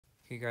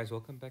Hey guys,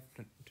 welcome back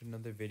to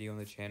another video on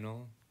the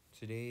channel.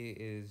 Today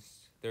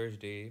is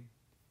Thursday,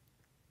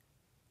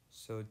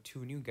 so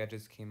two new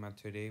gadgets came out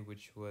today,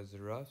 which was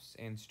Ruff's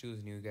and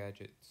Stu'sNew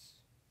gadgets.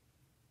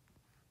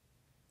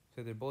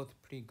 So they're both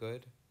pretty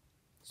good.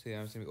 So yeah,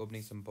 I'm just gonna be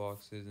opening some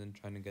boxes and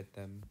trying to get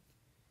them.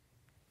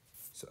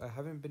 So I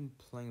haven't been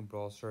playing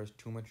Brawl Stars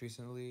too much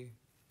recently.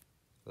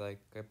 Like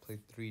I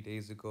played 3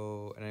 days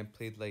ago, and I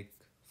played like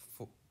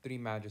 3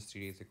 matches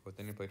 3 days ago.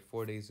 Then I played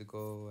 4 days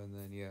ago, and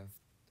then yeah.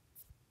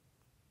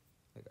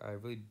 Like I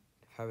really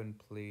haven't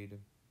played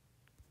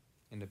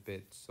in a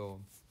bit,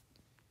 so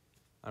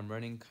I'm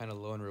running kind of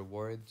low on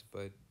rewards,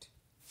 but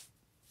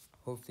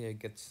hopefully I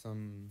get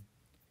some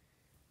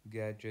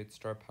gadget,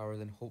 star power,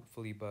 then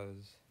hopefully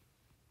buzz.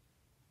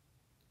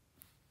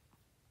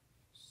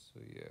 So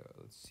yeah,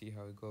 let's see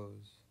how it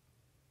goes.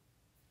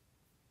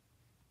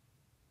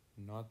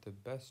 Not the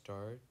best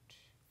start.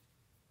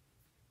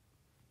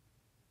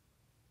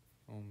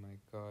 Oh my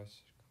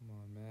gosh, come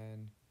on,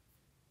 man.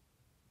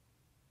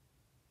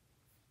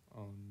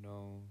 Oh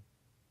no.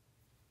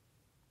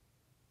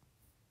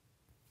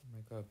 Oh my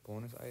god,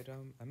 bonus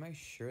item? Am I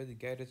sure the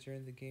gadgets are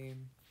in the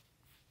game?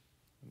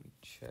 Let me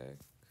check.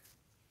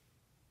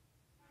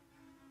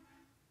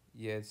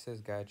 Yeah, it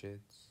says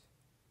gadgets.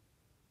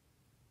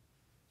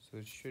 So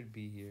it should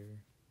be here.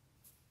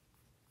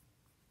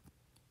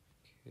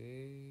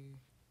 Okay.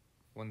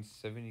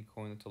 170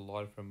 coin, that's a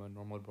lot from a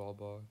normal brawl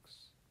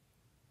box.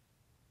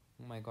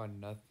 Oh my god,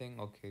 nothing?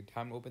 Okay,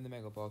 time to open the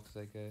mega boxes,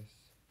 I guess.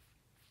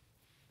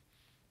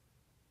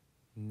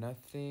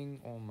 Nothing?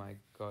 Oh my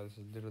god, this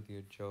is literally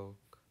a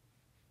joke.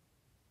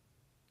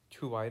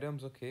 2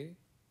 items? Okay.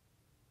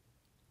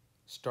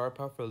 Star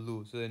power for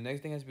loot. So the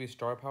next thing has to be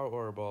star power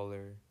or a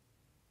baller.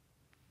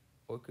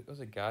 Oh, it was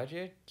a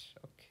gadget?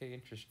 Okay,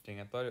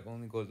 interesting. I thought it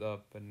only goes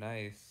up, but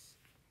nice.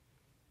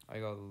 I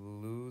got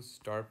loose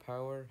star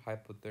power,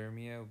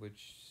 hypothermia,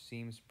 which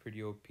seems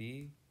pretty OP.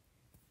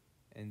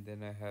 And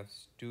then I have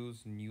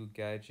Stu'sNew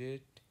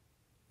gadget,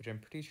 which I'm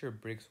pretty sure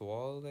breaks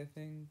walls, I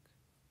think.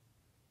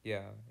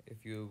 Yeah,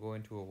 if you go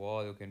into a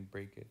wall, you can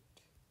break it.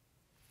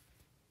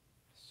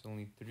 So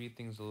only 3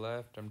 things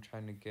left. I'm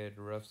trying to get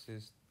Ruff's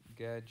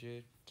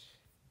gadget.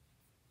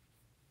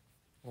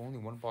 Only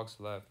 1 box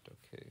left.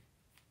 Okay.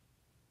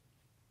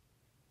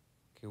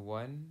 Okay,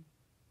 1.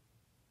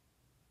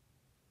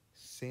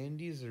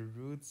 Sandy's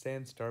root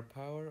sand star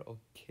power.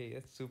 Okay,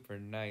 that's super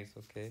nice.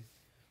 Okay.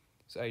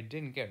 So I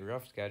didn't get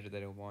Ruff's gadget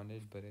that I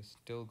wanted, but I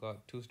still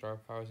got 2 star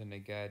powers and a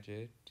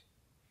gadget.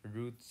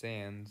 Root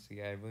sands.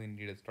 Yeah, I really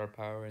need a star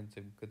power and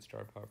some good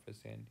star power for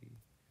Sandy.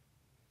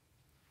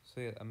 So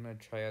yeah, I'm gonna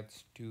try out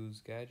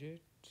Stu's gadget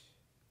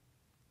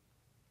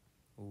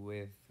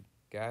with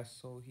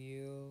Gaso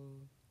Heal.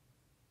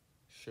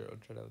 Sure, I'll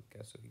try that with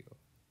Gaso Heal.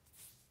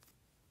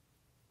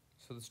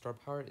 So the star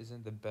power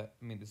isn't the best.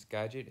 I mean, this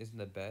gadget isn't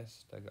the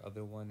best. Like the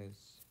other one is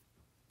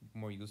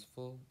more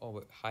useful. Oh,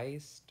 wait,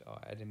 heist. Oh,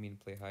 I didn't mean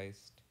to play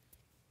heist.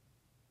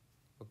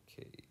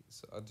 Okay,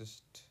 so I'll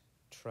just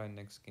try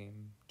next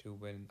game to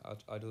win.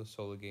 I'll do a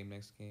solo game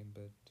next game,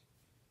 but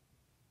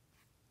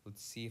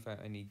let's see if I'm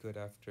any good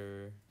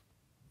after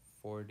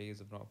 4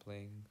 days of not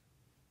playing.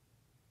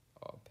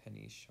 Oh,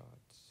 penny shot.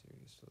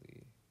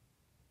 Seriously.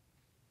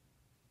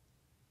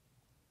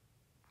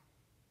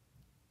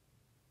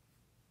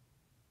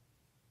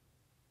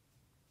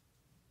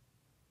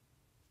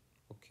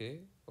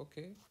 Okay,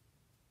 okay,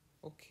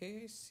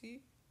 okay.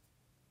 See,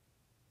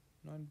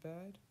 not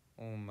bad.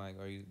 Oh my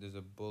god, there's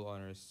a bull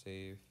on her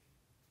safe.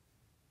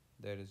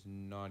 That is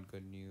not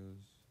good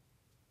news.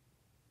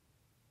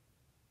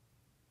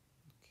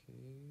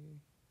 Okay.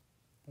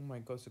 Oh my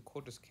god, so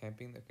Colt is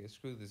camping. Okay,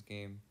 screw this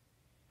game.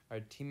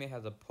 Our teammate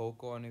has a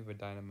Poco on it with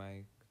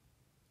Dynamite.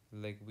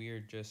 Like,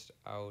 we're just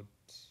out.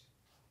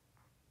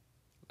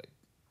 Like,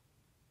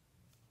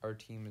 our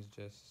team is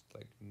just,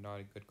 like,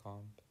 not a good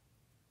comp.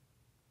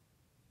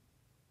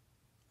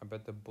 I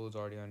bet the Bull's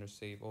already under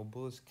save. Oh,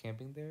 Bull is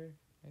camping there?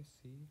 I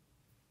see.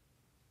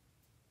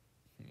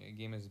 Yeah,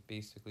 game is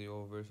basically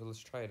over, so let's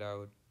try it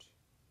out.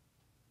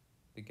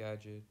 The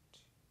gadget.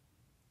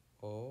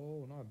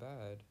 Oh, not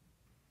bad.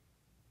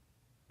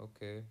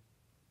 Okay.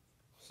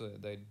 So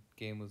that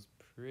game was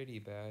pretty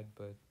bad,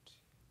 but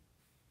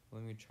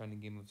let me try a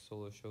game of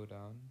Solo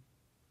Showdown.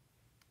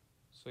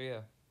 So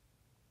yeah.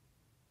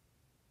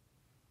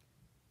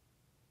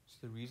 So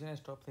the reason I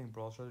stopped playing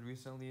Brawl Stars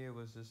recently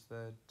was just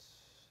that,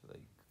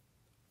 like,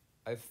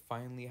 I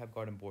finally have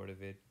gotten bored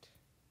of it.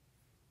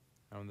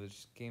 I don't know,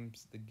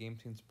 the game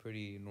seems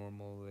pretty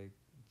normal. Like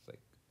it's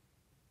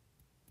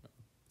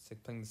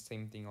like playing the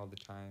same thing all the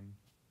time.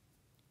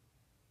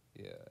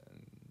 Yeah,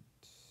 and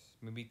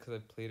maybe because I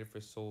played it for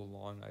so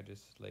long, I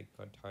just like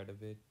got tired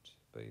of it.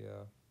 But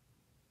yeah,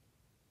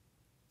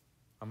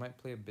 I might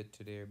play a bit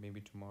today or maybe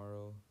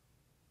tomorrow.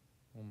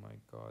 Oh my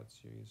god,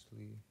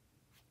 seriously.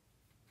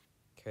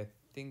 Okay, I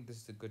think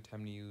this is a good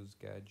time to use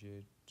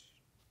Gadget.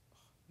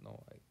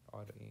 No, I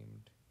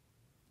auto-aimed.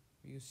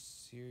 Are you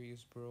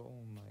serious, bro?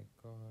 Oh my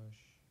gosh.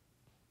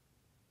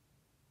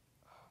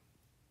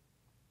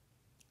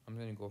 I'm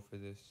gonna go for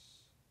this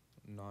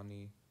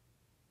Nani.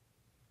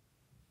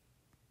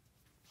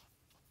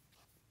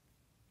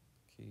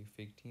 Okay,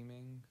 fake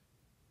teaming.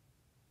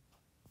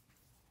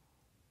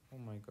 Oh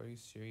my god, are you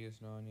serious,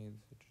 Nani?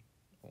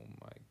 Oh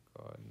my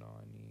god,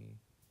 Nani.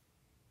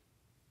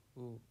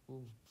 Ooh,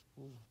 ooh,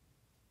 ooh.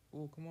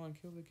 Ooh, come on,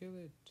 kill it, kill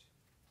it.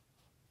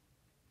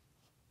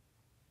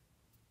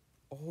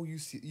 Oh, you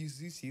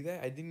see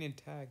that? I didn't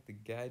attack. The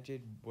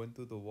gadget went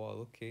through the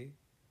wall. Okay.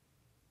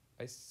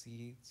 I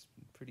see. It's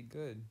pretty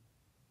good.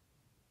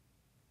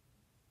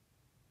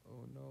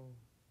 Oh no.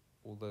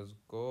 Oh, let's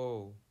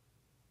go.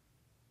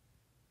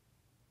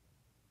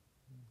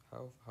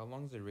 How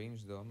long is the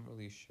range though? I'm not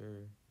really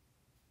sure.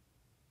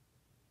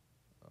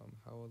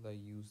 How will I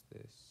use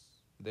this?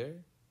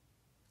 There?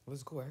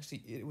 Let's go.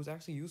 Actually, it was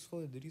actually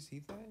useful. Did you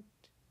see that?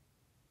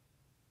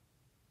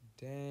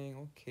 Dang,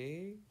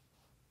 okay.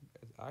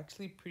 It's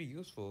actually pretty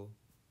useful.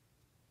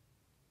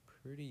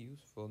 Pretty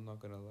useful, not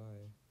gonna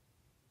lie.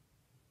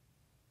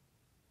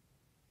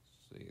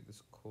 So yeah,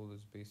 this coal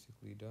is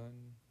basically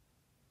done.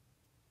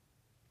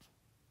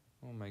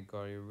 Oh my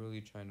god, you're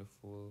really trying to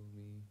fool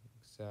me.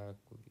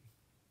 Exactly.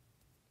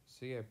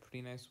 So yeah,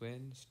 pretty nice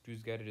win.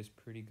 Stu's Gadget is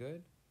pretty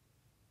good.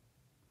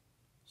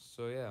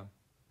 So yeah,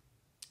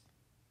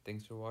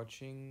 thanks for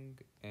watching.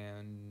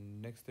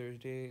 And next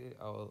Thursday,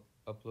 I'll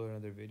upload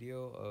another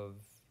video of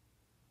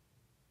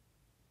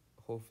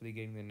hopefully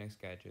getting the next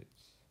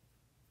gadgets.